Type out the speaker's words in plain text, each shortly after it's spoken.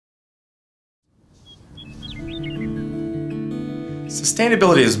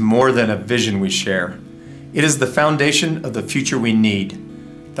Sustainability is more than a vision we share. It is the foundation of the future we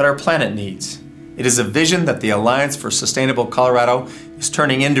need, that our planet needs. It is a vision that the Alliance for Sustainable Colorado is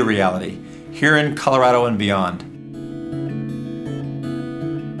turning into reality, here in Colorado and beyond.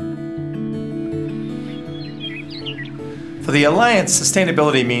 For the Alliance,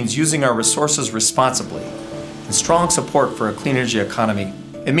 sustainability means using our resources responsibly and strong support for a clean energy economy.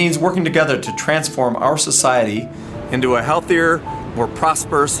 It means working together to transform our society into a healthier, more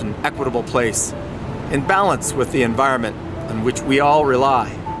prosperous and equitable place, in balance with the environment on which we all rely.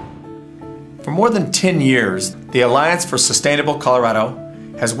 For more than 10 years, the Alliance for Sustainable Colorado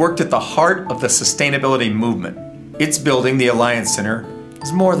has worked at the heart of the sustainability movement. Its building, the Alliance Center,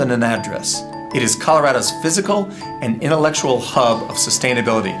 is more than an address. It is Colorado's physical and intellectual hub of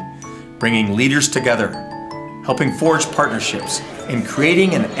sustainability, bringing leaders together, helping forge partnerships, and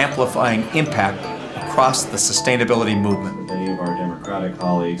creating and amplifying impact across the sustainability movement. Many of our Democratic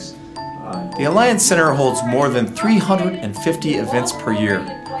colleagues. The Alliance Center holds more than 350 events per year,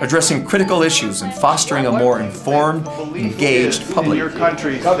 addressing critical issues and fostering a more informed, engaged public. In your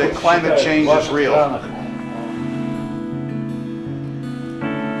country, that climate change is real.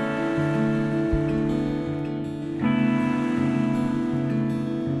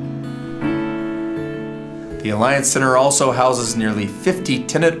 The Alliance Center also houses nearly 50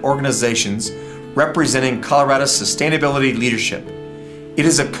 tenant organizations representing Colorado's sustainability leadership. It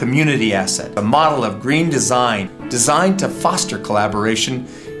is a community asset, a model of green design designed to foster collaboration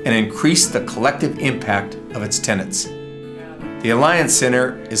and increase the collective impact of its tenants. The Alliance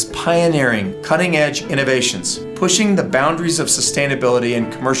Center is pioneering cutting-edge innovations, pushing the boundaries of sustainability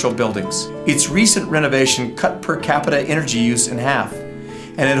in commercial buildings. Its recent renovation cut per capita energy use in half,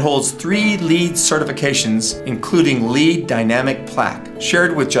 and it holds 3 LEED certifications, including LEED Dynamic Plaque,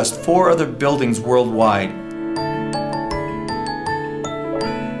 shared with just 4 other buildings worldwide.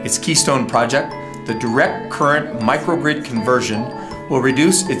 Its keystone project, the direct current microgrid conversion, will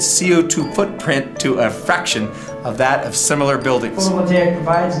reduce its CO2 footprint to a fraction of that of similar buildings. Photovoltaic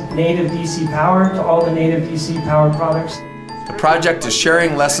provides native DC power to all the native DC power products. The project is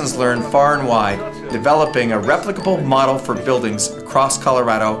sharing lessons learned far and wide, developing a replicable model for buildings across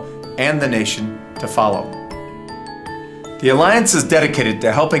Colorado and the nation to follow. The Alliance is dedicated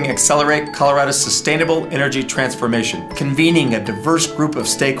to helping accelerate Colorado's sustainable energy transformation, convening a diverse group of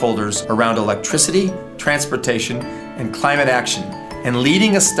stakeholders around electricity, transportation, and climate action, and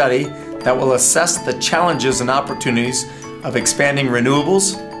leading a study that will assess the challenges and opportunities of expanding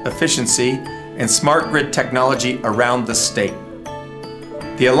renewables, efficiency, and smart grid technology around the state.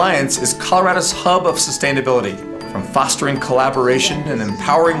 The Alliance is Colorado's hub of sustainability, from fostering collaboration and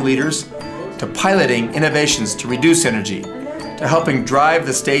empowering leaders to piloting innovations to reduce energy, to helping drive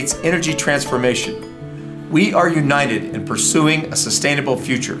the state's energy transformation. We are united in pursuing a sustainable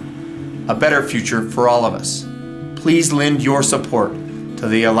future, a better future for all of us. Please lend your support to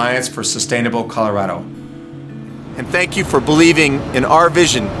the Alliance for Sustainable Colorado. And thank you for believing in our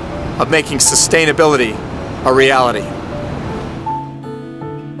vision of making sustainability a reality.